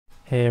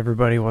Hey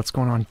everybody, what's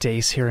going on?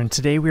 Dace here, and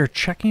today we are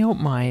checking out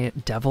my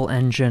Devil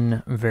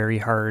Engine Very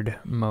Hard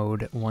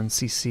mode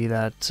 1cc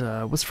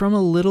that was from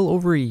a little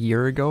over a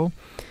year ago.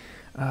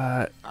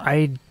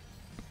 I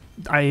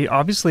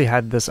obviously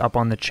had this up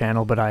on the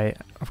channel, but I,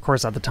 of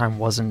course, at the time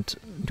wasn't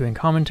doing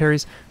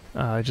commentaries,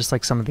 just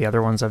like some of the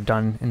other ones I've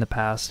done in the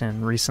past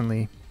and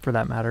recently, for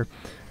that matter.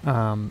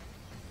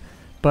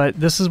 But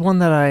this is one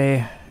that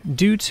I,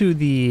 due to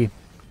the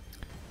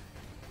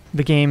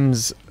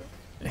game's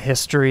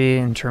history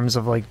in terms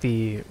of like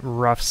the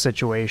rough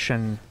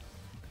situation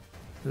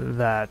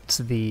that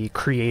the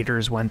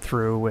creators went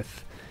through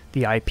with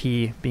the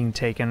IP being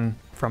taken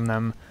from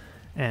them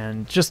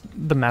and just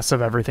the mess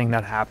of everything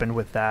that happened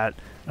with that.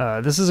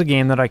 This is a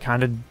game that I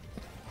kind of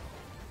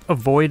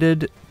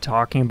avoided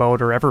talking about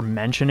or ever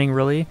mentioning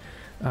really,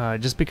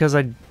 just because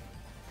I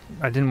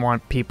didn't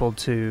want people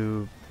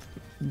to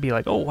be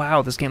like, oh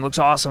wow, this game looks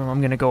awesome, I'm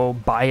gonna go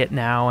buy it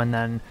now, and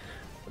then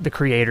the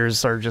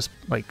creators are just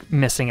like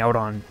missing out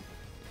on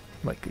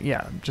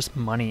just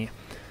money,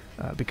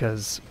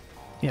 because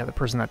the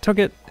person that took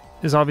it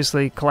is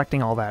obviously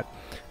collecting all that.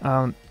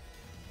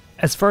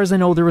 As far as I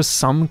know, there was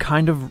some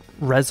kind of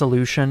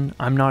resolution.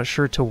 I'm not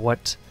sure to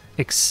what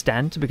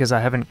extent because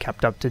I haven't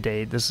kept up to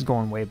date. This is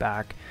going way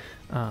back,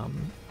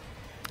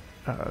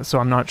 so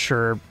I'm not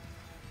sure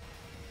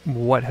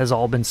what has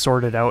all been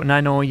sorted out. And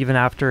I know even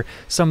after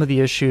some of the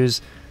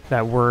issues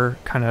that were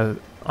kind of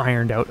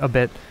ironed out a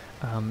bit,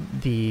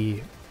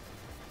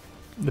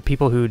 the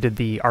people who did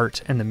the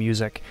art and the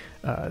music,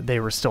 they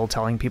were still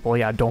telling people,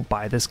 yeah, don't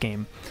buy this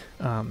game.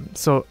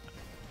 So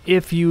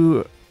if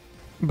you,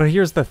 but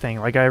here's the thing,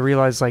 like I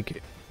realize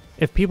like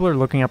if people are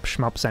looking up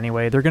shmups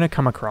anyway, they're gonna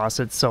come across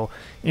it. So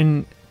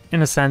in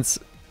a sense,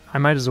 I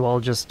might as well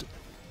just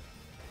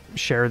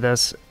share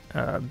this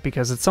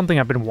because it's something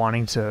I've been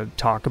wanting to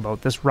talk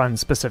about, this run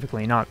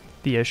specifically, not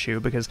the issue,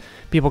 because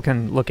people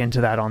can look into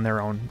that on their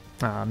own.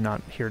 I'm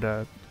not here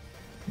to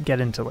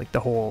get into like the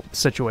whole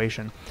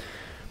situation.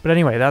 But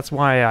anyway, that's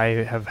why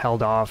I have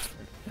held off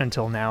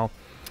until now.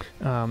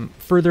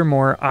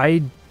 Furthermore,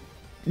 I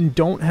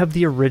don't have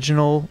the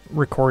original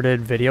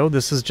recorded video.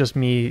 This is just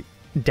me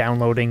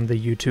downloading the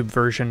YouTube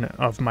version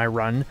of my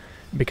run,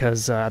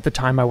 because at the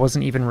time I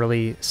wasn't even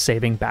really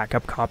saving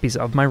backup copies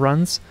of my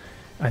runs.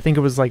 I think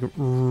it was like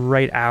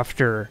right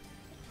after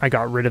I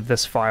got rid of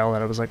this file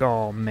that I was like,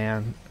 oh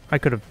man, I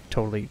could have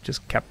totally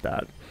just kept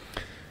that.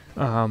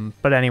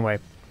 But anyway,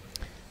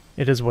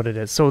 it is what it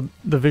is. So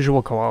the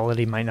visual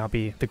quality might not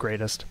be the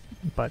greatest,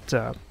 but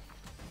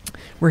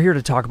we're here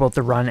to talk about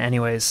the run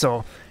anyways.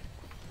 So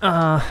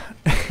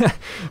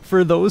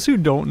for those who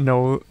don't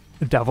know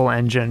Devil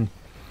Engine,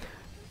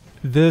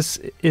 this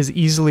is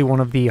easily one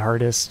of the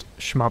hardest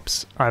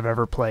shmups I've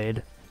ever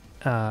played.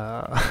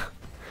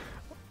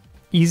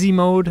 Easy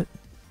mode,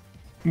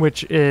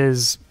 which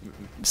is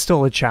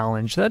still a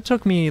challenge. That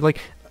took me, like,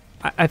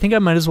 I think I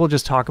might as well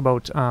just talk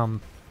about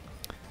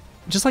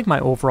just like my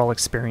overall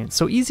experience.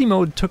 So easy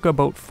mode took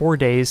about 4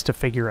 days to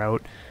figure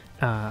out,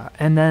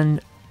 and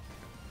then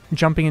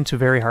jumping into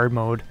very hard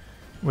mode,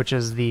 which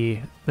is the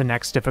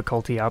next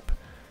difficulty up,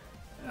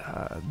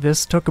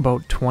 this took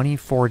about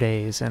 24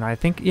 days, and I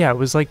think, yeah, it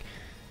was like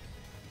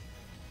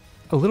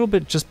a little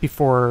bit just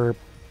before,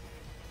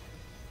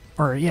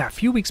 or yeah, a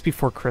few weeks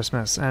before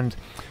Christmas, and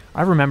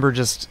I remember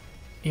just,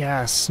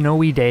 yeah,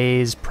 snowy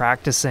days,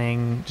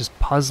 practicing, just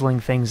puzzling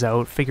things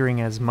out,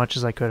 figuring as much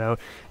as I could out,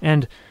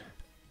 and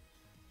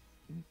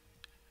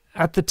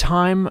at the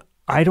time,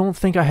 I don't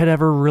think I had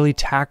ever really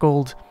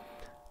tackled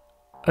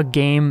a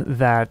game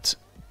that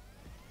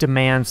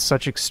demands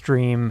such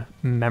extreme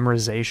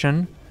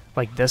memorization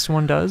like this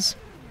one does,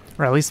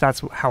 or at least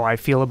that's how I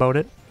feel about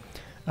it.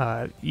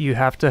 You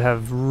have to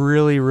have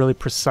really, really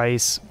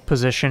precise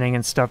positioning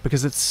and stuff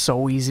because it's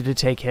so easy to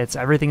take hits.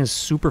 Everything is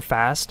super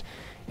fast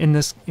in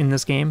this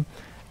game,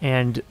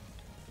 and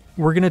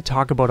we're going to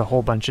talk about a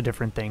whole bunch of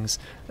different things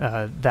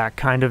that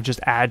kind of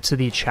just add to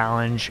the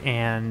challenge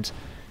and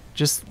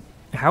just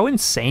how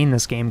insane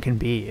this game can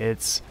be.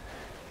 It's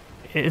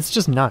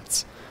just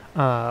nuts.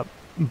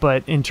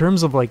 But in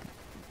terms of like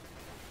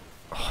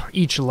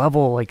each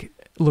level, like,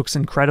 looks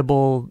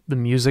incredible. The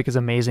music is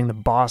amazing. The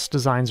boss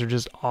designs are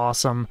just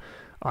awesome.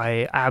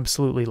 I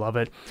absolutely love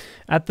it.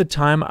 At the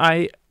time,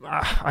 I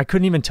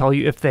couldn't even tell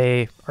you if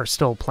they are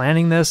still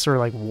planning this or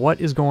like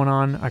what is going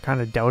on. I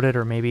kind of doubt it,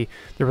 or maybe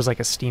there was like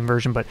a Steam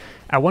version, but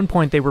at one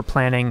point they were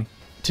planning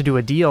to do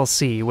a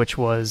DLC, which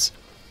was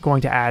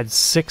going to add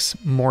 6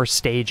 more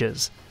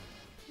stages.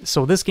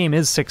 So this game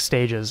is 6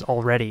 stages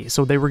already.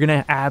 So they were going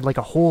to add like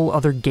a whole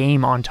other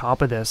game on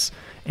top of this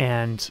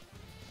and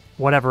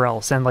whatever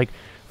else. And like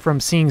from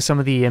seeing some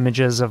of the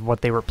images of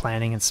what they were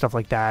planning and stuff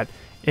like that,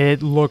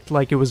 it looked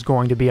like it was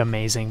going to be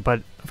amazing.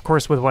 But of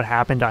course, with what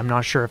happened, I'm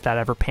not sure if that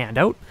ever panned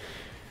out.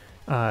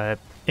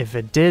 If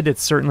it did, it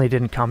certainly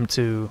didn't come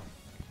to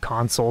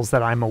consoles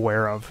that I'm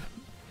aware of.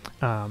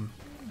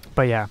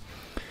 But yeah.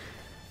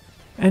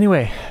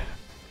 Anyway,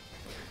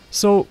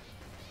 so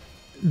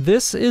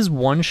this is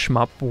one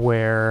shmup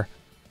where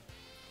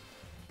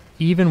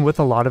even with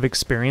a lot of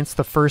experience,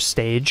 the first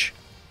stage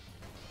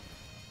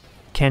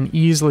can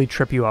easily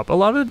trip you up. A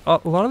lot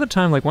of the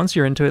time, like once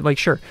you're into it, like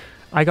sure,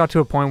 I got to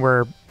a point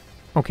where,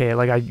 okay,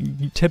 like I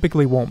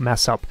typically won't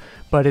mess up,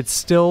 but it's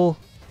still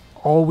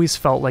always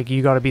felt like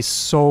you got to be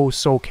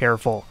so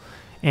careful.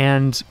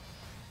 And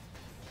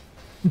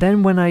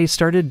then when I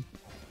started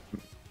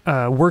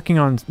working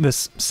on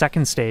this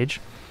second stage,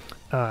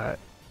 oh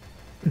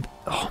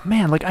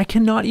man, like I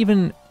cannot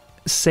even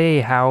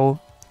say how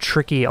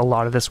tricky a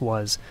lot of this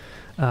was.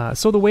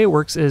 So the way it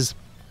works is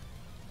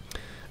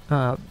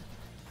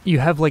you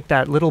have like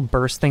that little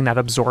burst thing that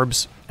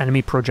absorbs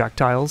enemy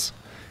projectiles.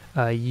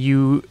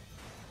 You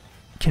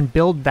can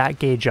build that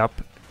gauge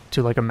up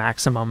to like a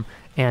maximum,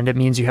 and it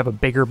means you have a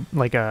bigger,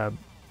 like a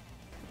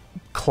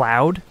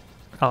cloud.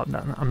 Oh,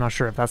 no, I'm not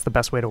sure if that's the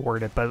best way to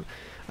word it, but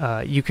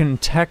you can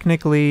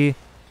technically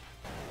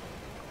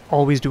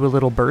always do a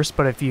little burst,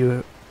 but if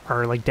you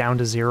are like down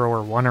to 0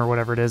 or 1 or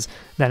whatever it is,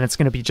 then it's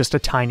going to be just a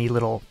tiny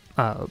little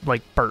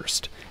like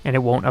burst, and it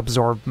won't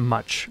absorb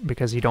much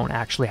because you don't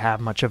actually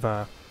have much of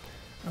a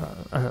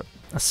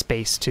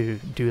space to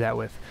do that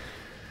with.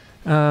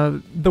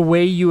 The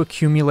way you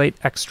accumulate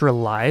extra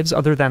lives,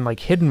 other than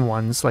like hidden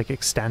ones like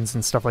extends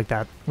and stuff like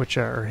that, which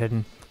are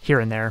hidden here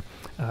and there,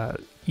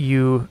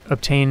 you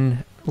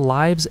obtain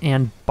lives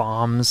and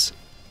bombs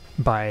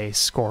by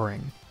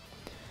scoring.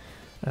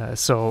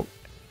 So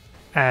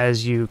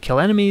as you kill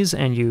enemies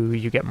and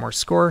you get more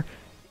score,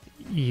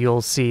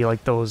 you'll see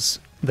like those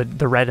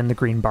the red and the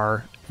green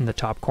bar in the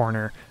top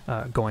corner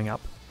going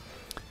up.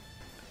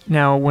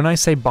 Now, when I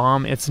say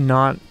bomb, it's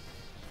not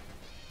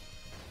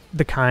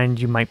the kind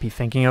you might be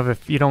thinking of.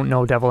 If you don't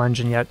know Devil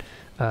Engine yet,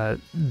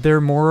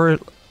 they're more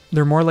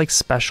like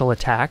special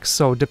attacks.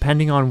 So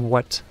depending on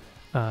what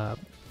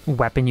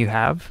weapon you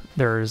have,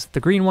 there's the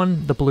green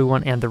one, the blue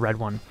one, and the red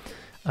one.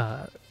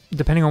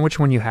 Depending on which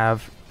one you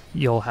have,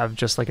 you'll have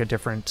just like a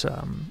different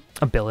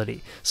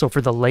ability. So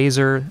for the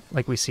laser,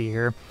 like we see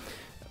here,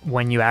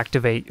 when you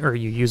activate or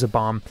you use a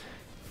bomb,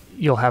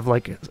 you'll have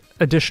like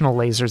additional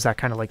lasers that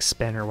kind of like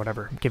spin or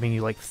whatever, giving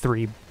you like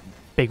 3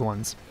 big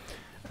ones.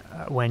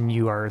 When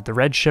you are the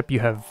red ship, you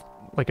have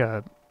like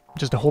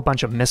just a whole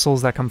bunch of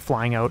missiles that come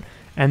flying out,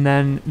 and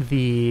then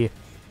the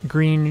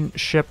green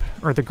ship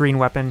or the green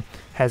weapon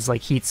has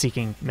like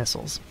heat-seeking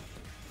missiles.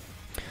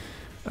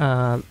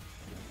 So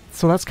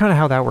that's kind of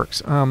how that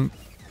works.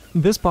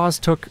 This boss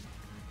took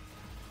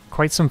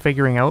quite some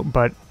figuring out,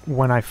 but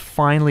when I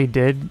finally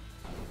did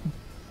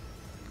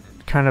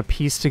kind of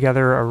piece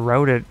together a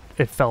route,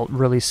 it felt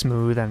really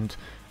smooth, and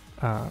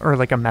or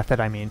like a method,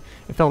 I mean.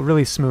 It felt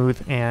really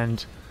smooth,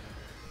 and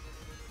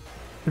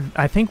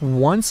I think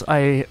once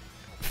I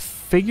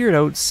figured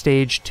out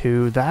stage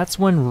 2, that's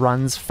when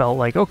runs felt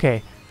like,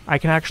 okay, I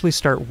can actually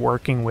start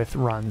working with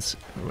runs.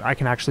 I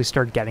can actually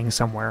start getting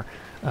somewhere.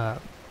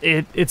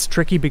 It's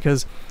tricky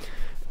because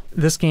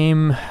this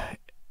game,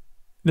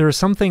 there are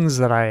some things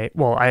that I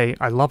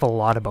love a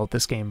lot about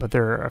this game, but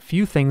there are a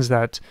few things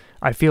that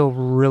I feel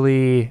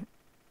really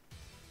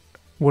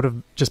would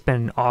have just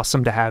been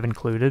awesome to have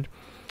included.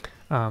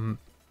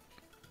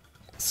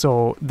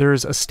 So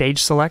there's a stage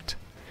select,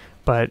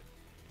 but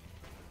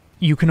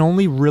you can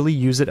only really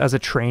use it as a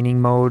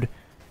training mode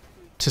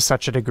to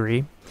such a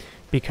degree,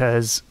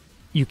 because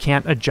you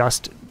can't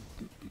adjust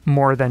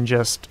more than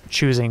just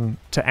choosing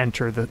to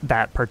enter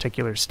that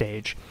particular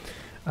stage.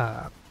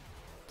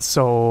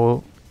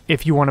 So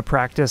if you want to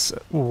practice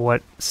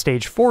what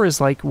stage 4 is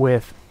like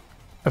with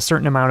a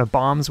certain amount of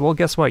bombs, well,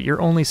 guess what?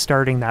 You're only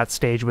starting that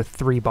stage with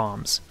 3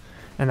 bombs,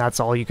 and that's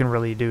all you can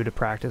really do to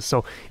practice.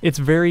 So it's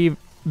very,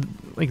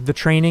 like, the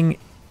training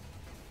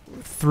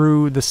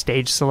through the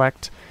stage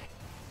select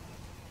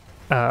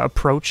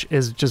approach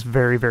is just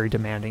very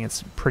demanding.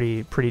 It's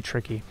pretty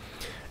tricky.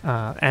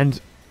 And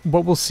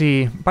what we'll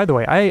see, by the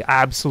way, I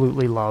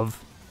absolutely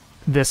love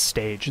this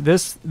stage.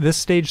 This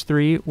stage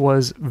 3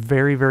 was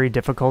very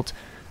difficult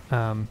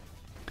to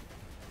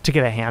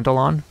get a handle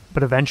on,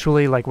 but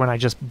eventually, like when I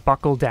just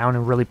buckled down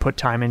and really put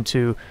time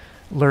into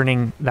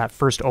learning that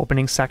first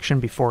opening section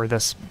before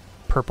this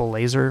purple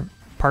laser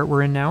part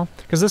we're in now,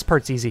 because this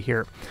part's easy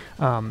here,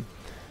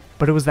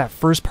 but it was that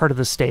first part of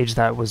the stage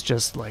that was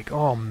just like,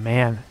 oh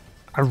man,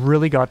 I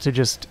really got to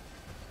just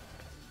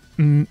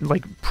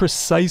like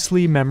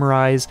precisely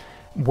memorize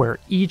where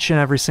each and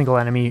every single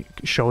enemy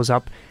shows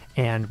up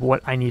and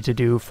what I need to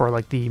do for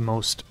like the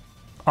most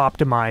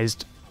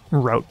optimized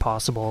route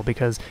possible,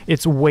 because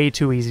it's way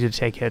too easy to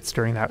take hits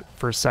during that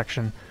first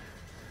section,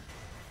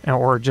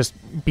 or just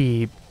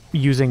be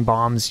using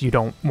bombs you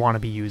don't want to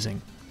be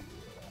using.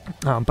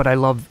 But I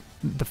love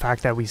the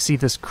fact that we see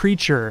this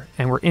creature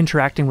and we're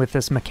interacting with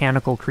this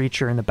mechanical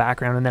creature in the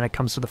background, and then it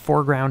comes to the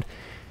foreground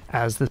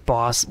as the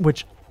boss,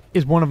 which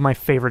is one of my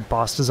favorite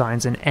boss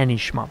designs in any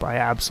shmup. I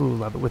absolutely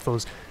love it, with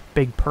those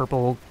big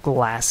purple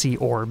glassy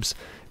orbs.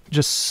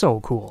 Just so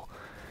cool.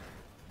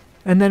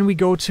 And then we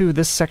go to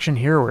this section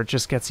here where it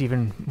just gets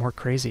even more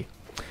crazy.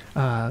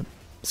 So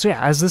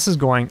yeah, as this is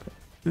going,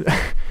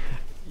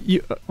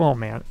 oh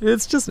man,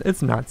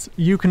 it's nuts.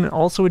 You can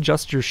also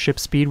adjust your ship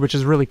speed, which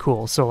is really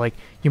cool. So like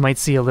you might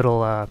see a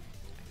little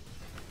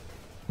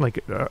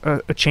like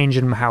a change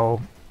in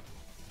how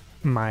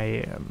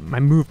my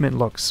movement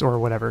looks or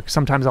whatever.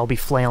 Sometimes I'll be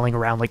flailing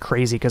around like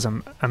crazy because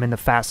I'm in the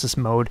fastest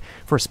mode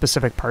for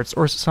specific parts,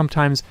 or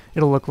sometimes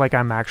it'll look like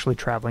I'm actually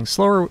traveling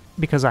slower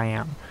because I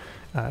am.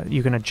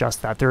 You can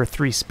adjust that. There are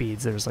 3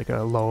 speeds. There's like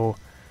a low,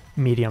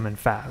 medium, and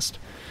fast.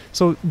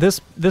 So this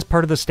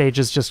part of the stage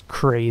is just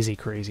crazy,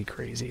 crazy,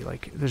 crazy.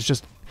 Like there's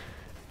just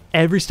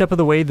every step of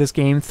the way this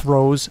game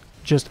throws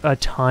just a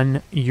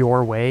ton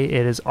your way.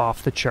 It is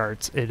off the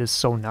charts. It is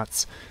so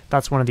nuts.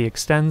 That's one of the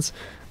extends.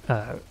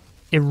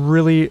 It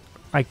really,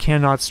 I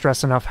cannot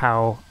stress enough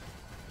how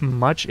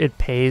much it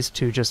pays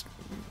to just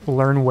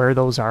learn where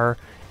those are,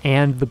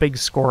 and the big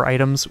score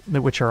items,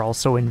 which are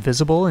also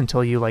invisible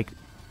until you like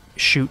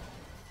shoot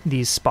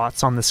these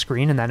spots on the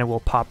screen, and then it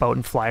will pop out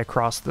and fly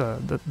across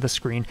the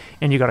screen,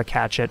 and you got to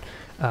catch it.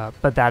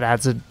 But that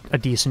adds a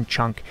decent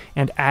chunk,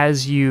 and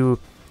as you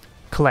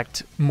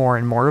collect more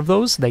and more of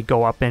those, they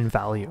go up in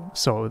value,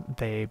 so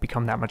they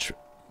become that much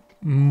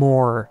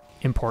more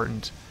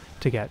important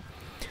to get.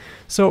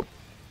 So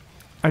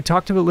I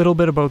talked a little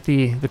bit about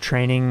the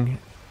training,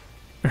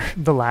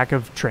 the lack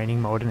of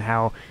training mode, and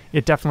how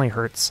it definitely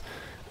hurts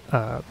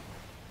the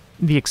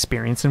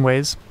experience in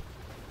ways.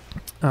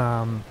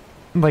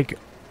 Like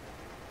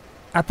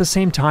at the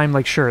same time,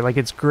 like sure, like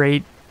it's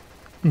great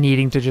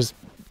needing to just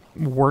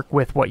work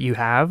with what you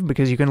have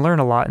because you can learn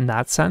a lot in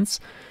that sense,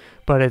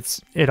 but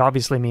it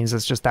obviously means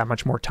it's just that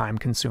much more time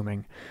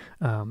consuming,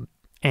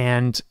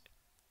 and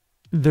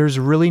there's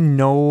really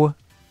no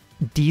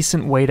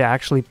decent way to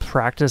actually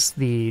practice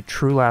the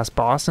true last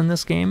boss in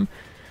this game,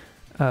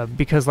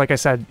 because like I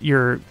said,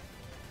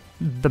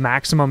 the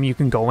maximum you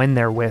can go in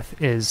there with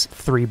is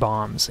 3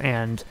 bombs,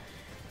 and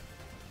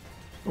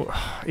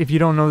if you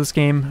don't know this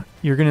game,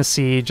 you're gonna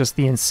see just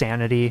the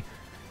insanity.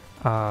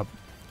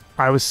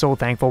 I was so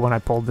thankful when I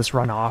pulled this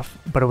run off,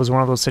 but it was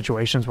one of those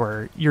situations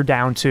where you're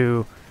down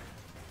to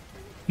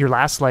your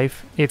last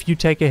life. If you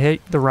take a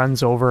hit, the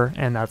run's over,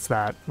 and that's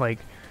that. Like,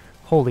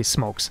 holy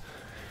smokes.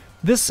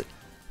 This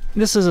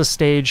is a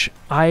stage,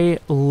 I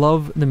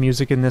love the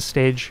music in this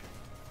stage.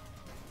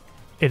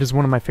 It is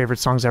one of my favorite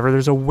songs ever.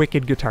 There's a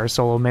wicked guitar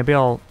solo. Maybe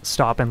I'll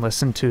stop and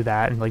listen to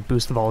that and like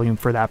boost the volume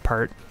for that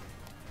part,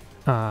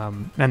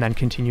 and then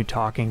continue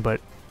talking.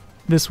 But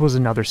this was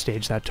another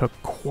stage that took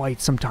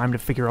quite some time to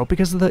figure out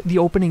because the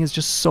opening is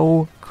just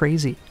so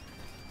crazy.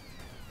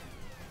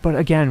 But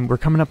again, we're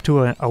coming up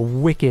to a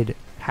wicked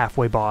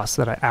halfway boss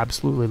that I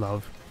absolutely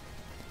love.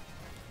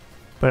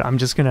 But I'm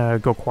just gonna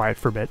go quiet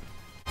for a bit.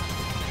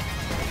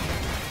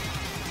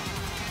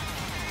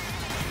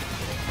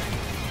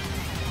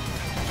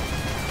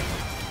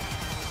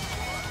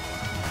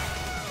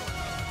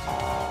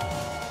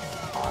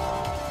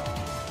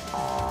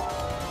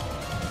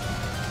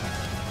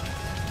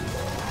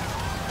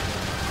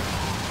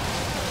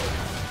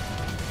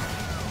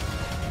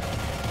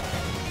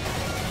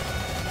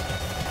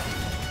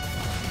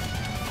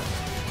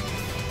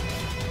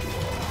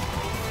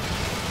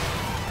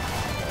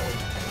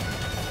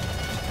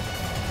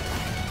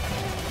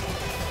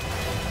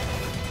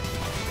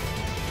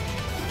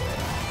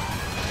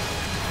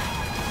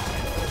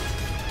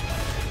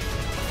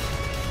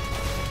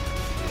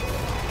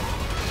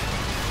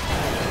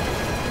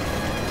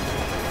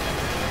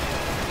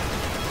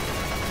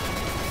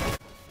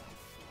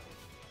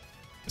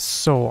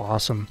 So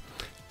awesome.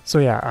 So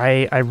yeah,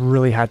 I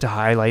really had to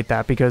highlight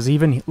that because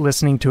even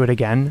listening to it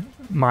again,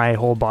 my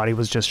whole body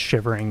was just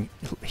shivering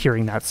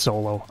hearing that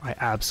solo. I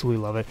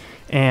absolutely love it.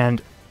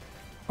 And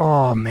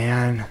oh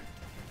man,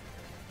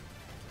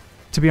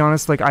 to be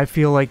honest, like I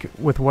feel like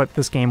with what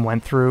this game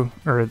went through,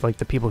 or like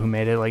the people who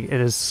made it, like it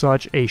is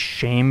such a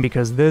shame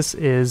because this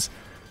is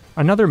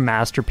another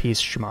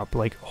masterpiece shmup.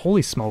 Like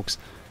holy smokes.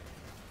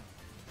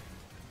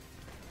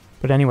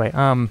 But anyway,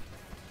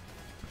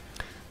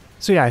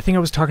 so yeah, I think I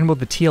was talking about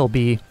the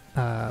TLB.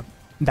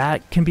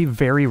 That can be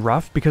very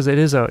rough because it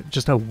is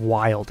just a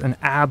wild, an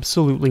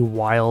absolutely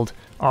wild,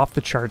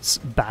 off-the-charts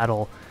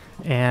battle.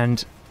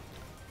 And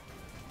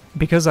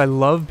because I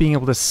love being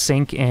able to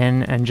sink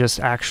in and just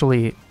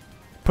actually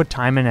put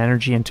time and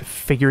energy into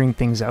figuring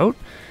things out,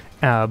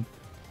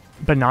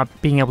 but not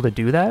being able to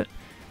do that,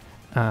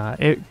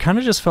 it kind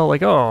of just felt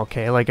like, oh,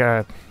 okay, like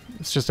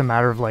it's just a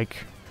matter of like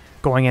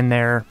going in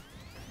there,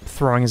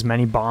 throwing as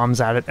many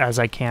bombs at it as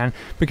I can,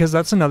 because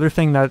that's another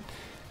thing that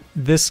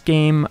this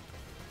game,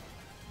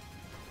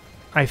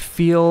 I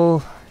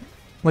feel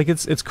like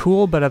it's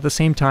cool, but at the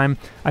same time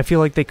I feel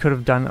like they could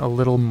have done a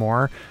little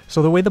more.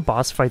 So the way the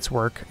boss fights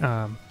work,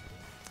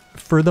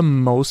 for the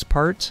most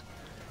part,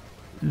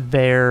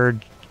 they're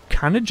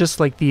kind of just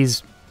like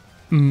these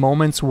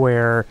moments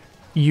where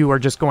you are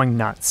just going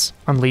nuts,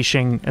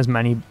 unleashing as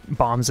many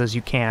bombs as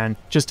you can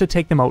just to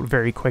take them out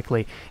very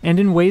quickly.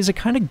 And in ways it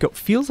kind of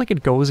feels like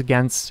it goes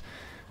against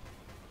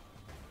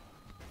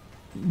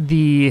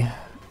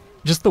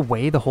just the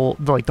way the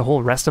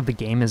whole rest of the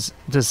game is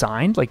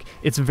designed. Like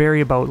it's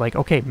very about like,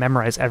 okay,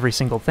 memorize every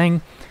single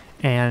thing,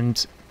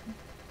 and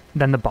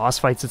then the boss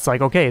fights, it's like,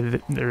 okay,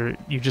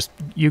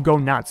 you go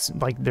nuts.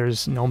 Like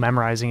there's no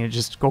memorizing, it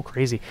just go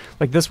crazy.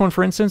 Like this one,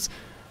 for instance,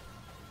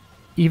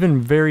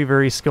 even very,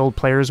 very skilled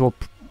players will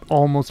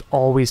almost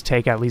always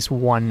take at least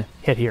one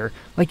hit here.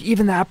 Like,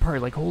 even that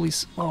part, like,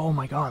 oh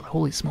my god,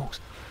 holy smokes.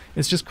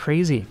 It's just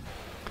crazy.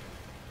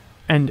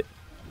 And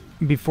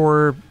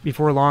before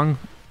long,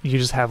 you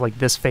just have, like,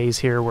 this phase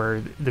here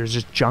where there's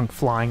just junk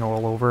flying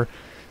all over.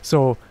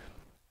 So,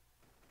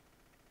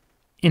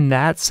 in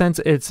that sense,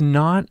 it's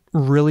not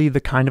really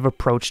the kind of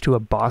approach to a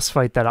boss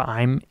fight that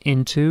I'm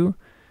into.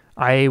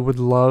 I would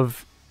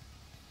love...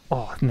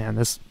 Oh man,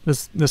 this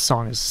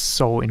song is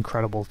so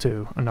incredible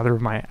too. Another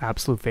of my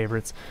absolute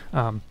favorites.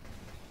 But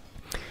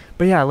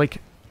yeah,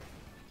 like,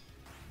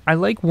 I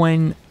like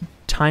when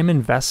time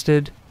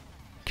invested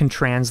can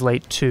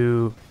translate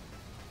to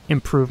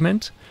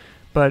improvement,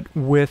 but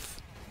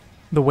with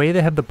the way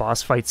they have the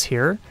boss fights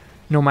here,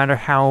 no matter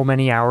how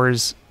many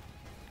hours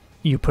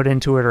you put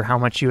into it or how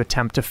much you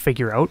attempt to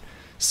figure out,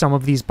 some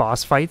of these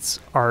boss fights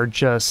are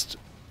just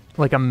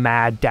like a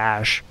mad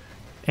dash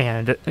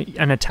and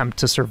an attempt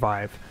to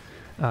survive.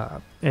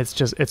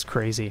 It's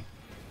crazy.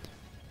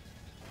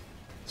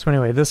 So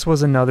anyway, this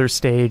was another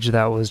stage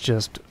that was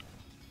just,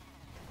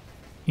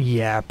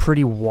 yeah,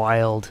 pretty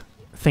wild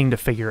thing to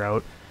figure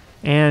out.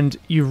 And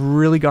you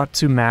really got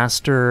to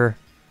master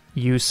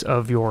use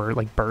of your,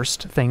 like,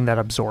 burst thing that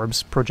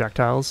absorbs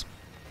projectiles.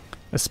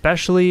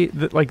 Especially,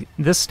 like,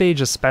 this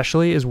stage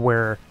especially is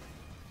where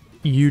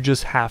you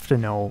just have to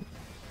know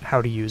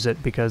how to use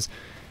it, because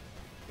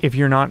if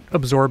you're not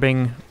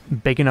absorbing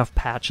big enough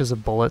patches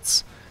of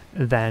bullets,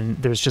 then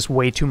there's just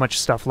way too much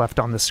stuff left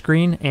on the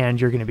screen,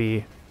 and you're going to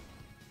be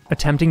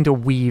attempting to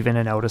weave in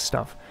and out of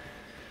stuff.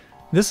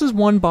 This is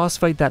one boss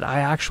fight that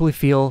I actually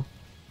feel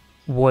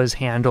was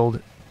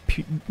handled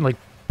like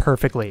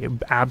perfectly,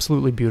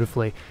 absolutely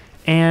beautifully,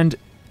 and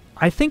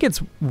I think it's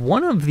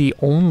one of the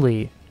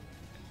only,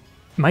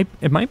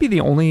 it might be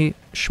the only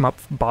shmup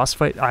boss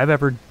fight I've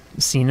ever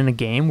seen in a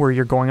game where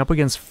you're going up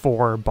against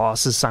 4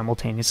 bosses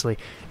simultaneously,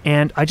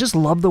 and I just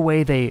love the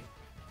way they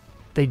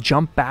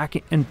jump back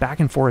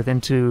and forth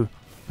into,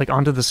 like,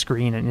 onto the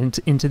screen and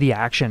into the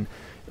action.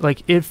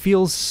 Like, it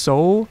feels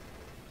so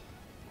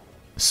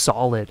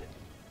solid.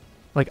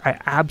 Like, I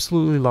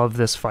absolutely love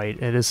this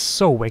fight. It is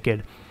so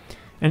wicked.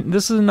 And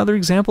this is another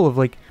example of,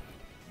 like,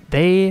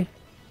 the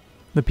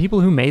people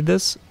who made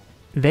this,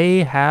 they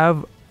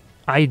have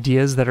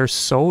ideas that are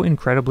so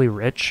incredibly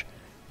rich,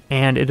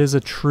 and it is a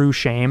true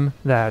shame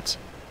that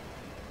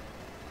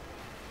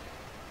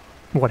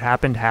what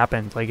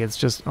happened. Like, it's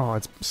just, oh,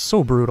 it's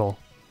so brutal.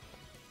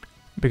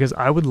 Because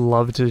I would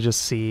love to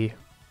just see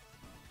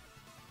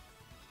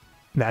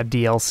that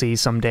DLC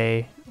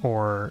someday,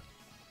 or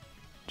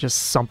just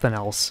something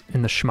else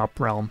in the shmup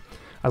realm.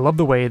 I love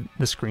the way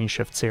the screen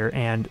shifts here,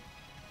 and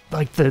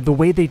like the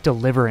way they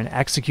deliver and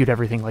execute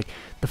everything. Like,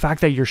 the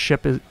fact that your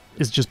ship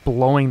is just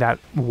blowing that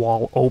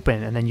wall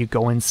open, and then you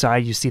go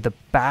inside, you see the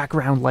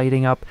background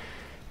lighting up.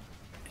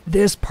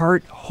 This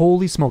part,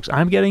 holy smokes,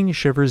 I'm getting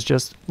shivers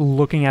just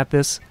looking at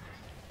this,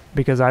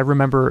 because I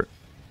remember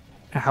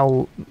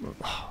how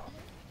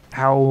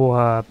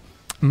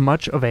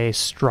much of a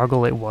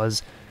struggle it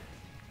was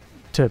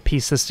to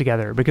piece this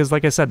together. Because,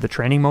 like I said, the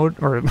training mode,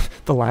 or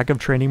the lack of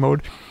training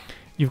mode,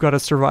 you've got to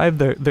survive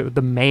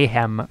the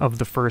mayhem of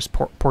the first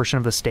portion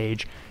of the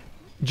stage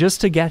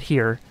just to get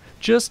here,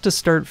 just to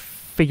start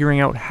figuring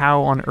out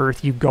how on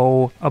earth you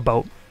go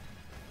about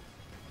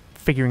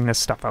figuring this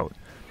stuff out.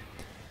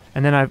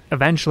 And then I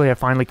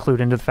finally clued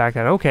into the fact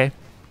that, okay,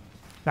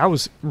 that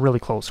was really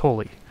close,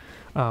 holy.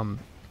 I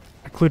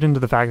clued into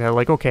the fact that,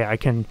 like, okay, I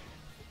can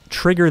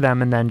trigger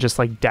them and then just,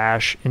 like,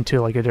 dash into,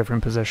 like, a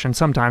different position.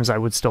 Sometimes I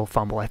would still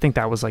fumble. I think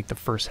that was, like, the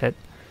first hit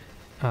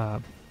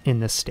in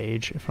this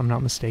stage, if I'm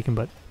not mistaken.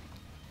 But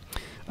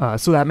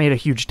so that made a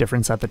huge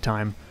difference at the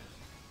time.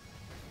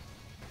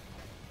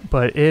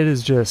 But it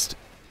is just,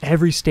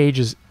 every stage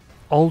is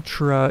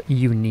ultra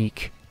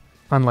unique,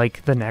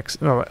 unlike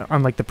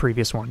the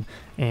previous one.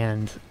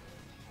 And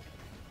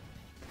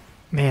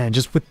man,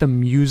 just with the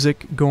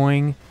music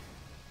going,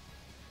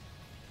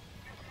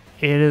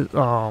 it is,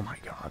 oh my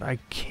god, I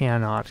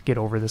cannot get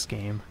over this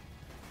game.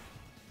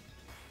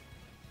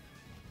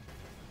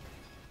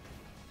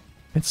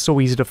 It's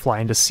so easy to fly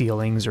into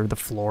ceilings or the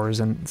floors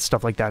and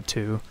stuff like that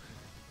too.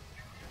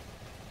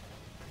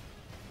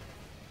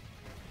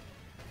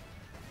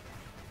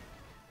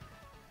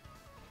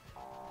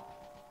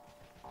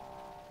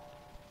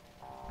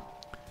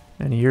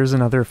 And here's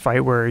another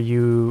fight where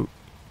you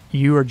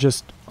are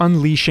just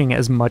unleashing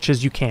as much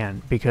as you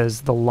can,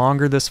 because the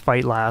longer this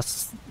fight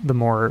lasts, the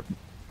more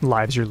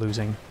lives you're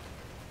losing.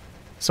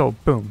 So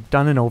boom,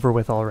 done and over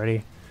with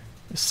already.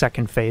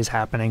 Second phase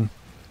happening.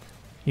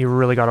 You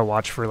really got to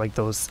watch for, like,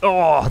 those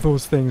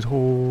things,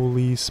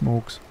 holy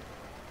smokes.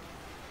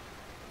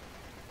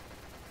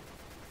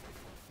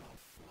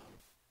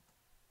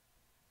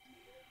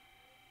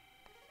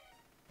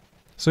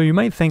 So you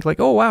might think, like,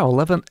 oh wow,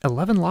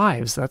 11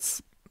 lives,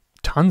 that's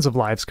tons of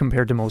lives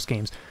compared to most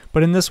games.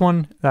 But in this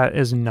one, that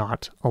is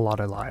not a lot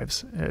of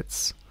lives.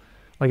 It's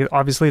like,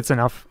 obviously it's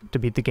enough to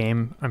beat the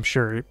game. I'm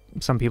sure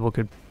some people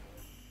could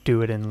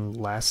do it in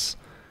less.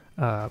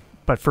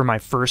 But but for my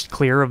first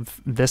clear of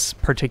this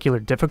particular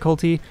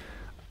difficulty,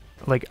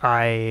 like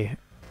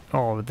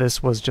oh,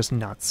 this was just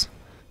nuts.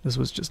 This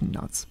was just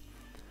nuts.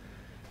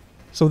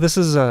 So this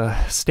is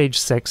stage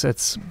 6.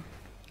 It's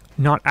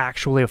not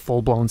actually a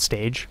full-blown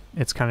stage.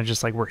 It's kind of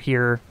just like we're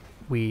here,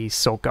 we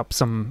soak up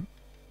some,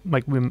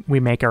 like we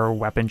make our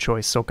weapon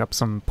choice, soak up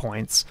some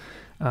points,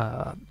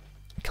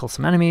 kill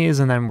some enemies,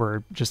 and then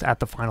we're just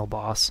at the final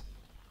boss.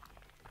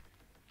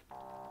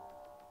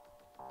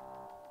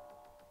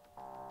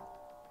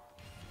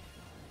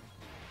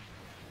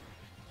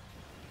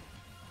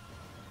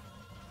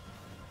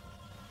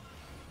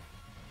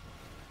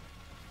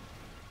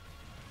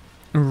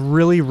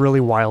 Really, really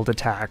wild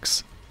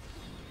attacks.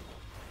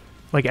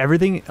 Like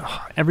everything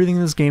in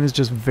this game is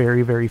just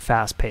very, very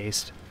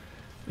fast-paced.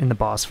 In the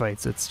boss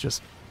fights, it's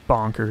just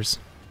bonkers.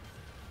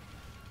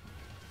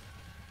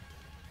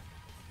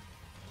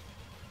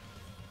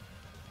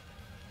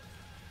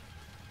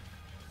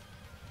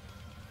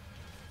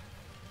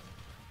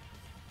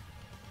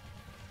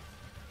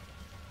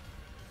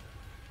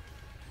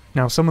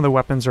 Now, some of the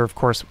weapons are, of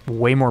course,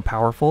 way more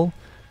powerful,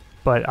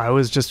 but I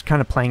was just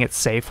kind of playing it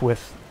safe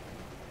with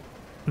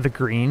the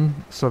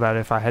green, so that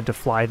if I had to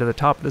fly to the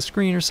top of the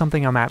screen or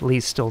something, I'm at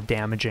least still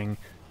damaging.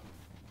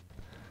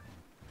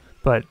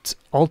 But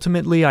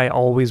ultimately, I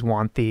always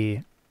want the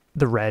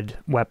red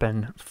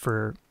weapon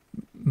for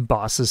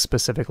bosses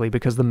specifically,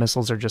 because the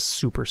missiles are just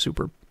super,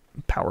 super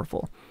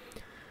powerful.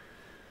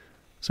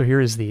 So here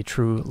is the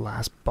true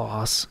last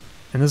boss,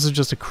 and this is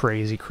just a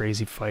crazy,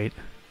 crazy fight.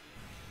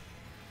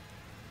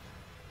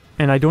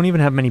 And I don't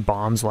even have many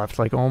bombs left,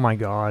 like, oh my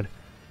god.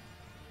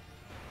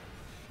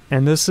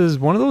 And this is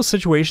one of those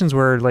situations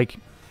where, like,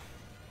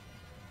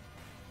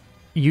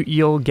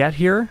 you'll get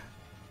here,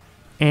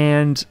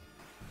 and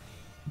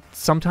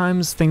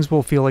sometimes things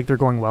will feel like they're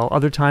going well.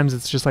 Other times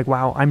it's just like,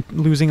 wow, I'm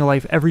losing a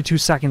life every 2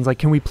 seconds. Like,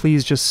 can we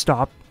please just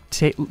stop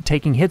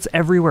taking hits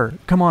everywhere?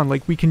 Come on,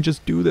 like, we can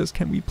just do this.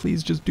 Can we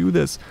please just do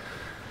this?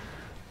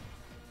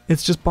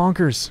 It's just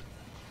bonkers.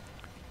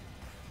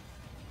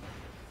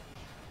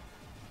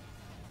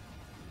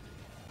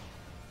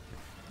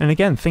 And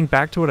again, think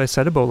back to what I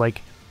said about,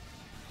 like,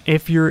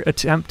 if you're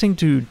attempting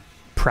to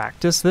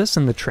practice this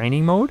in the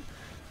training mode,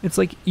 it's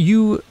like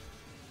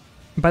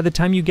by the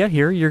time you get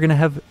here, you're going to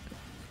have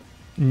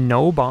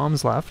no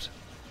bombs left.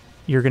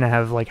 You're going to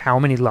have, like, how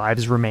many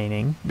lives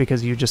remaining,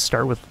 because you just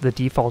start with the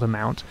default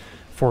amount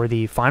for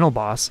the final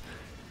boss.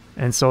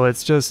 And so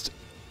it's just,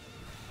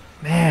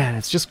 man,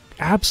 it's just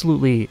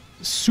absolutely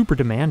super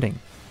demanding.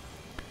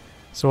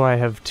 So I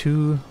have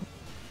two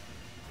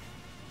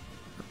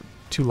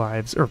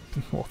lives, or,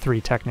 well, 3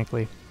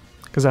 technically.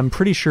 Because I'm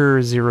pretty sure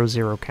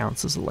 0-0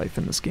 counts as a life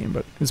in this game,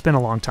 but it's been a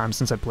long time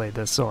since I played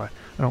this, so I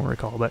don't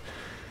recall. But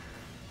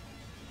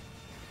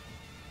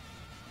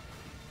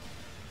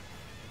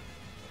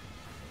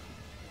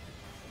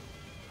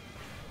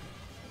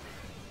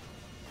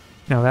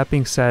now, that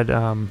being said,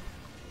 I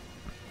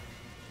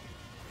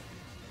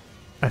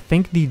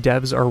think the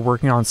devs are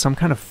working on some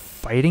kind of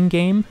fighting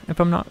game, if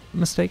I'm not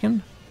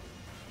mistaken.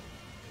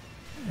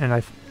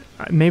 And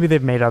maybe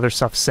they've made other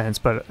stuff since,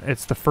 but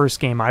it's the first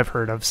game I've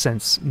heard of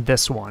since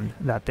this one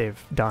that they've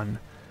done.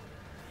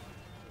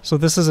 So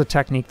this is a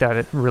technique that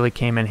it really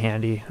came in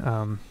handy,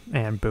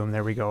 and boom,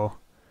 there we go.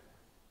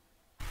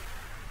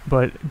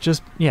 But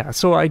just, yeah,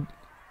 so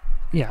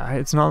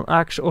it's not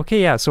actually,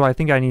 okay, yeah, so I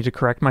think I need to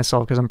correct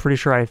myself, because I'm pretty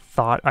sure I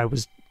thought I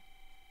was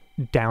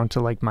down to,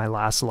 like, my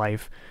last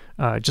life,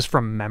 just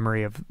from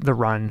memory of the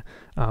run,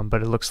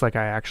 but it looks like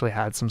I actually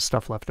had some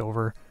stuff left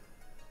over.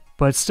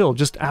 But still,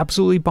 just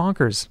absolutely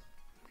bonkers.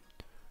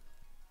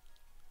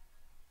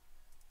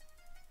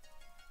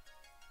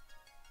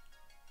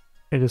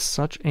 It is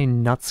such a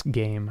nuts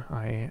game.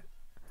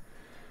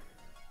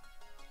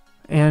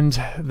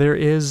 And there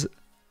is,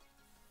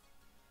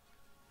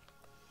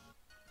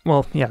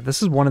 well, yeah,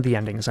 this is one of the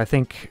endings. I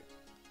think,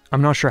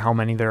 I'm not sure how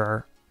many there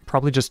are.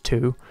 Probably just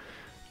 2.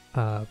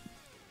 But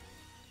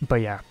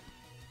yeah,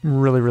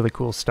 really, really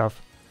cool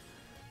stuff.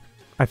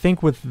 I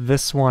think with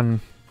this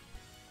one,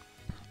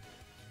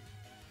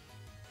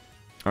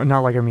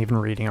 not like I'm even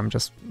reading, I'm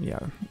just, yeah,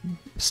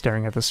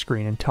 staring at the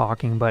screen and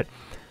talking, but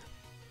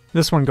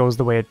this one goes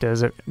the way it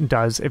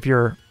does. If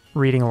you're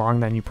reading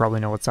along, then you probably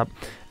know what's up.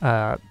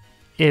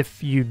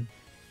 If you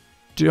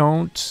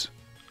don't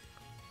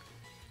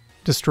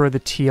destroy the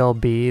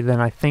TLB, then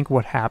I think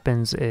what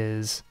happens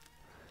is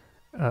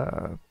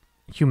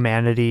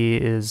humanity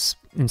is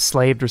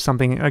enslaved or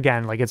something.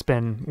 Again, like, it's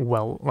been,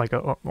 well, like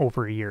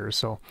over a year or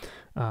so.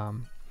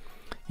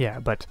 Yeah,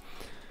 but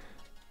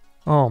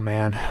oh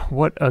man,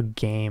 what a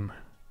game.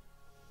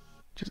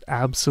 Just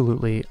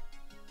absolutely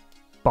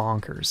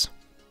bonkers.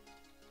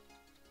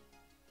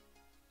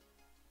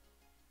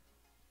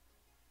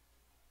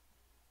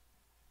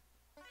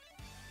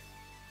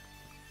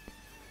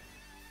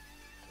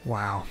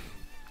 Wow.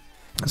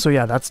 So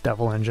yeah, that's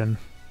Devil Engine.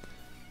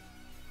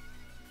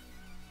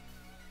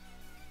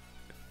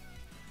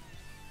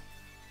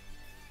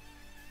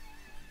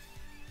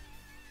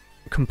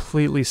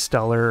 Completely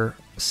stellar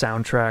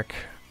soundtrack.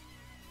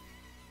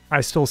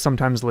 I still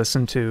sometimes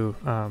listen to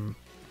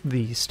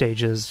the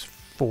stages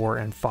 4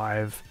 and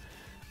 5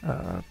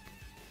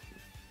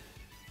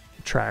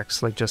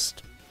 tracks, like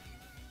just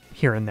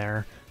here and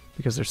there,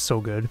 because they're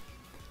so good.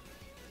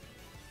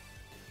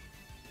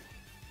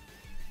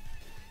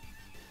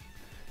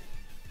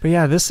 But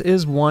yeah, this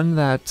is one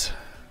that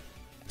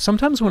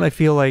sometimes when I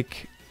feel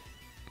like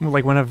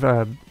when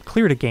I've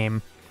cleared a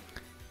game,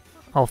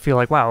 I'll feel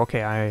like, wow,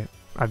 okay,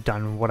 I've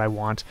done what I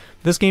want.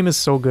 This game is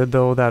so good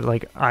though that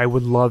like I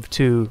would love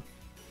to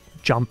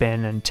jump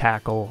in and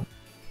tackle,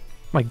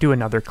 like do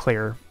another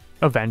clear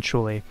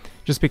eventually,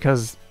 just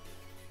because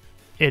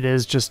it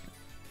is just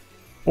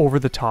over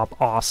the top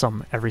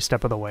awesome every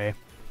step of the way.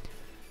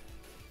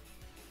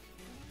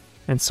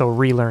 And so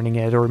relearning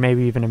it, or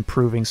maybe even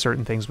improving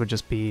certain things, would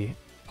just be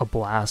a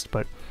blast.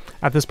 But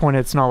at this point,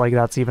 it's not like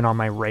that's even on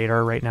my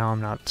radar right now.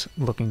 I'm not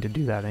looking to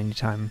do that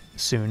anytime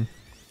soon.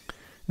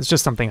 It's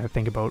just something I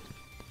think about.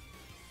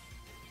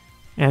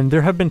 And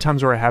there have been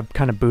times where I have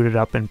kind of booted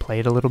up and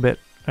played a little bit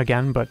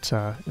again, but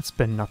it's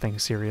been nothing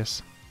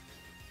serious.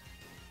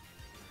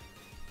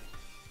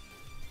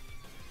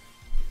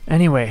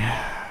 Anyway,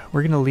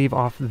 we're going to leave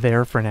off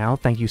there for now.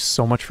 Thank you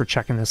so much for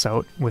checking this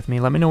out with me.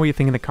 Let me know what you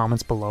think in the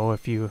comments below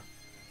if you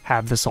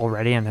have this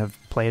already and have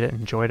played it,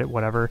 enjoyed it,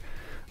 whatever.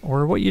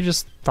 Or what you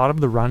just thought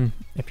of the run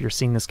if you're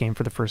seeing this game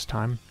for the first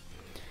time.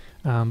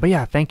 But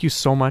yeah, thank you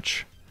so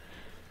much.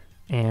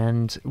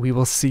 And we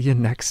will see you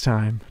next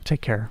time.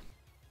 Take care.